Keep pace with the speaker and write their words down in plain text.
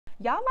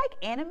Y'all like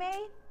anime?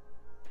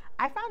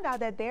 I found out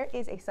that there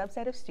is a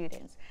subset of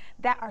students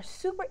that are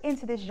super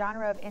into this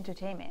genre of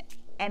entertainment.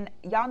 And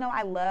y'all know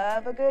I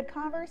love a good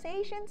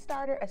conversation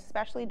starter,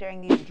 especially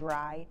during these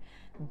dry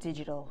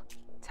digital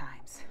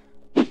times.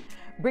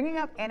 Bringing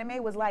up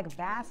anime was like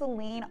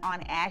Vaseline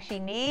on ashy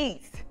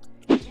knees.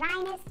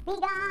 Dryness be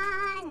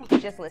gone.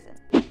 Just listen.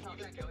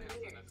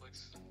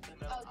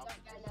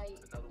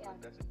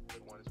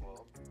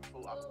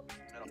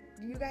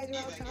 You guys are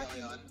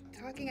all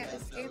talking at the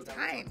same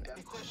time.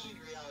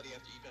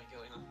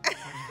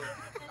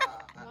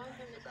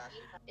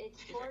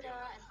 It's Florida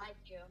and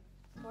Haikyuu.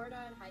 Florida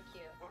and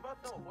Haikyuu. What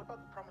about the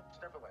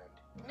Promised Neverland?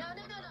 No.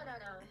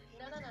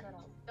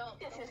 Don't.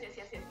 Yes.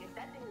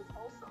 That thing is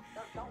wholesome.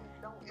 Don't.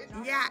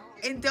 Yeah,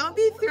 and don't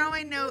be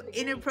throwing no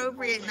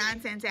inappropriate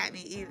nonsense at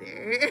me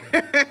either.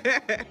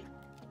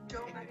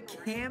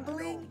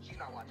 Gambling? She's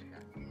not watching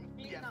that.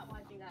 She's not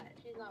watching that.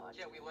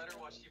 Yeah, we let her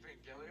watch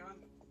Evangelion.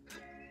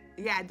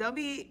 Yeah, don't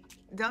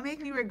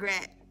make me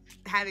regret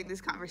having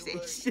this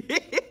conversation.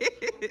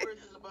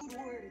 Food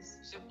Wars.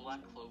 Is it Black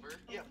Clover?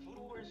 Yeah, Food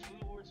Wars is so.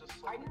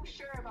 Are you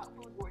sure about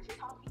Food Wars? You're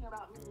talking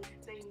about me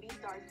saying these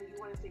stars, but you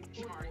want to say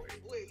Food Wars.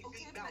 Wait,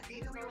 Okay, now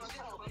you know what I'm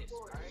talking about. Food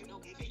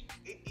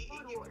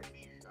Wars.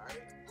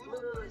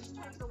 Literally, she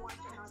takes the one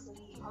and not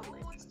saying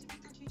public. Who wants to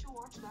make the teacher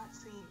watch that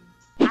scene?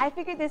 I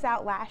figured this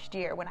out last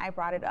year when I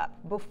brought it up.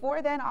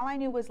 Before then, all I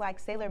knew was like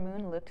Sailor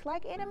Moon looked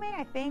like anime.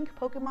 I think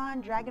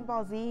Pokemon, Dragon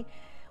Ball Z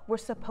were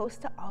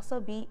supposed to also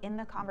be in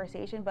the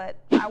conversation, but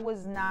I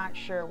was not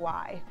sure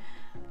why.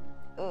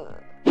 Ugh.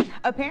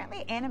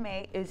 Apparently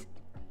anime is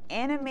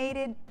an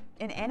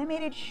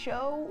animated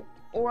show,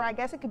 or I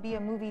guess it could be a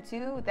movie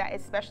too, that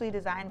is specially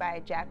designed by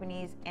a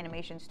Japanese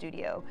animation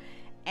studio.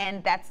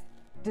 And that's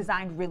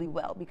designed really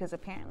well because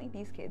apparently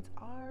these kids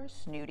are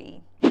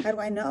snooty. How do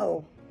I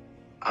know?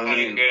 I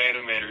mean, good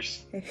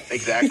animators.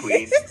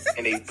 Exactly.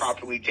 And they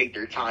properly take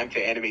their time to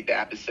animate the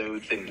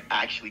episodes and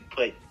actually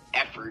put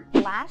effort.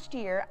 Last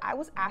year, I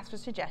was asked for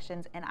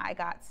suggestions and I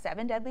got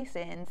 7 Deadly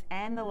Sins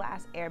and The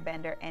Last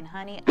Airbender, and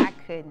honey, I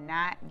could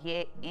not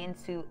get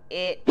into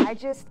it. I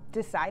just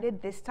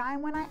decided this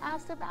time when I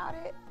asked about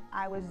it,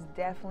 I was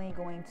definitely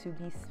going to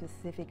be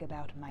specific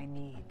about my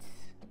needs.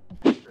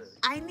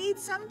 I need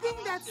something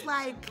that's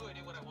lighthearted.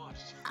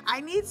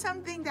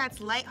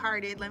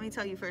 Let me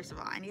tell you, first of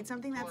all, I need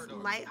something that's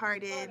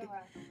lighthearted,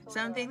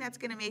 something that's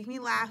gonna make me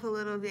laugh a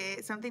little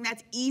bit, something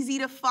that's easy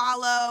to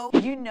follow.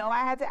 You know I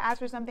had to ask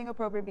for something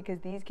appropriate because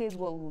these kids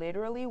will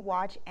literally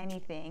watch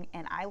anything,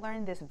 and I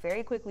learned this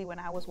very quickly when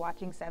I was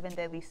watching 7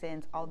 Deadly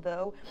Sins.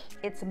 Although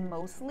it's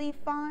mostly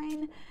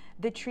fine,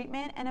 the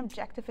treatment and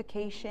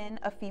objectification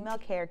of female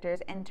characters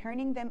and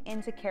turning them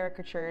into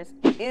caricatures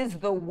is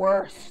the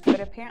worst, but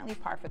apparently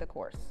par for the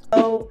course.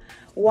 Oh,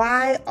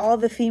 why all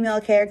the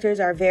female characters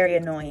are very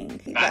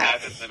annoying. That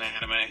happens in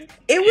anime.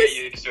 It was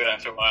you used to it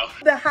after a while.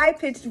 the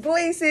high-pitched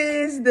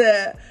voices,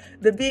 the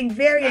being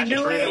very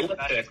annoying.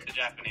 That's just the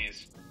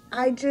Japanese.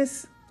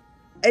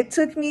 It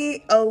took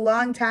me a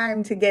long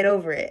time to get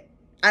over it.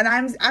 And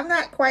I'm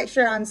not quite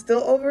sure I'm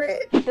still over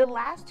it. The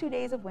last 2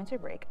 days of winter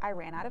break, I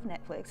ran out of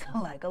Netflix,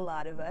 like a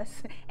lot of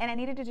us, and I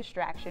needed a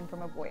distraction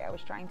from a boy I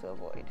was trying to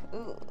avoid.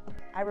 Ugh.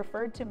 I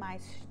referred to my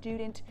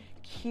student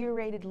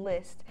curated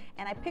list,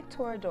 and I picked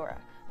Toradora,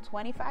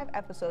 25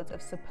 episodes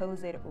of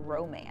supposed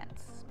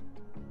romance.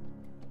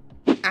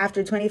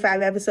 After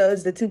 25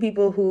 episodes, the two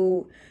people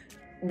who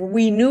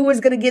we knew was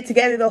gonna get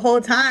together the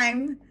whole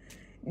time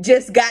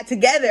just got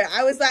together.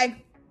 I was like,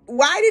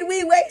 why did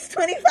we waste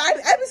 25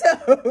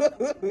 episodes?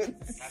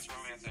 That's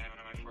romance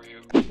anime for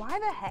you. Why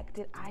the heck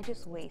did I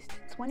just waste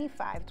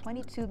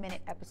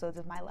 22-minute episodes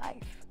of my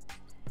life?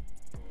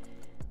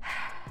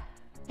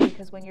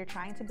 Because when you're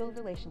trying to build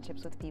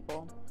relationships with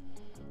people,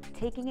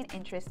 taking an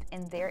interest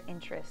in their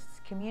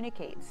interests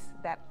communicates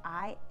that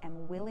I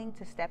am willing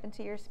to step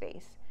into your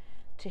space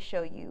to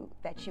show you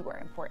that you are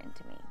important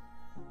to me.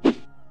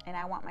 And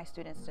I want my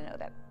students to know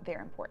that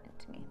they're important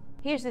to me.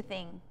 Here's the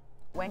thing.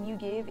 When you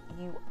give,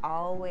 you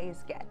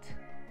always get.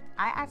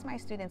 I asked my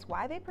students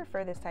why they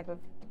prefer this type of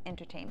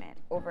entertainment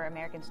over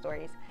American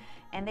stories,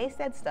 and they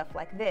said stuff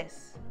like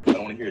this. I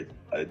don't want to hear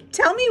it.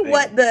 Tell me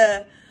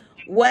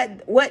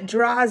what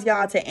draws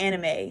y'all to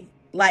anime?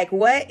 Like,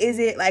 what is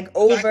it like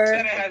over?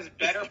 It has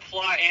better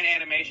plot and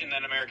animation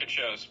than American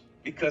shows.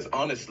 Because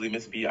honestly,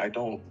 Miss B, I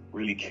don't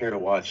really care to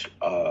watch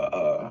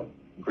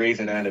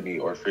Grey's Anatomy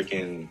or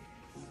freaking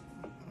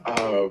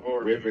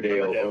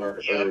Riverdale or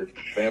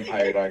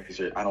Vampire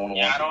Diaries. I don't want to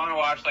watch. I don't want to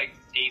watch like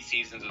 8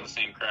 seasons of the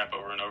same crap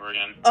over and over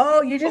again.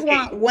 Oh, you just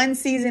want one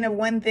season of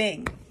one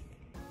thing.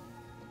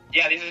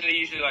 Yeah, these are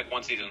usually like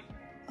 1 season.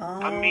 Oh,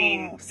 I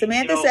mean,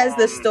 Samantha says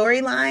the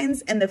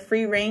storylines and the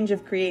free range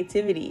of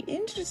creativity.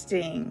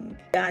 Interesting.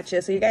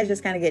 Gotcha. So you guys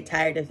just kind of get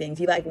tired of things.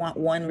 You like want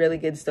one really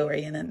good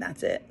story and then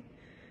that's it.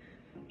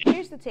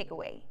 Here's the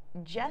takeaway.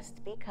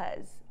 Just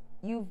because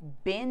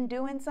you've been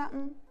doing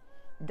something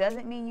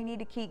doesn't mean you need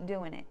to keep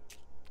doing it.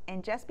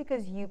 And just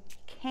because you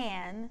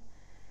can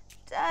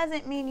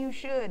doesn't mean you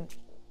should.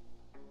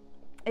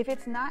 If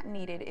it's not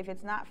needed, if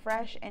it's not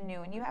fresh and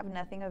new, and you have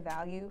nothing of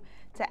value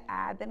to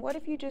add, then what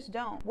if you just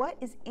don't? What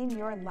is in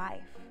your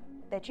life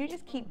that you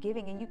just keep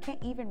giving and you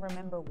can't even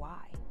remember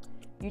why?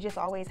 You just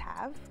always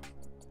have?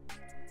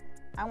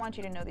 I want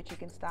you to know that you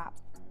can stop.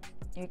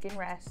 You can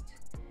rest.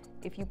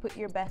 If you put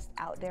your best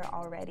out there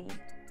already,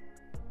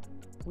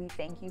 we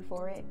thank you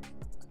for it.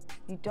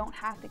 You don't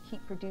have to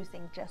keep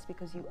producing just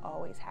because you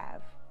always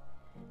have.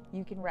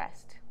 You can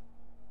rest.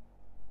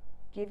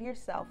 Give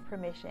yourself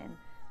permission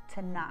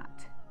to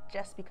not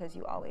just because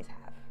you always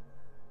have.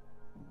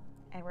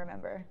 And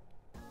remember,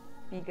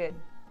 be good.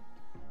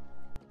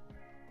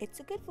 It's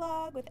a good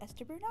vlog with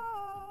Esther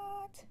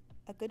Brunat.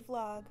 A good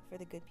vlog for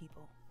the good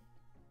people.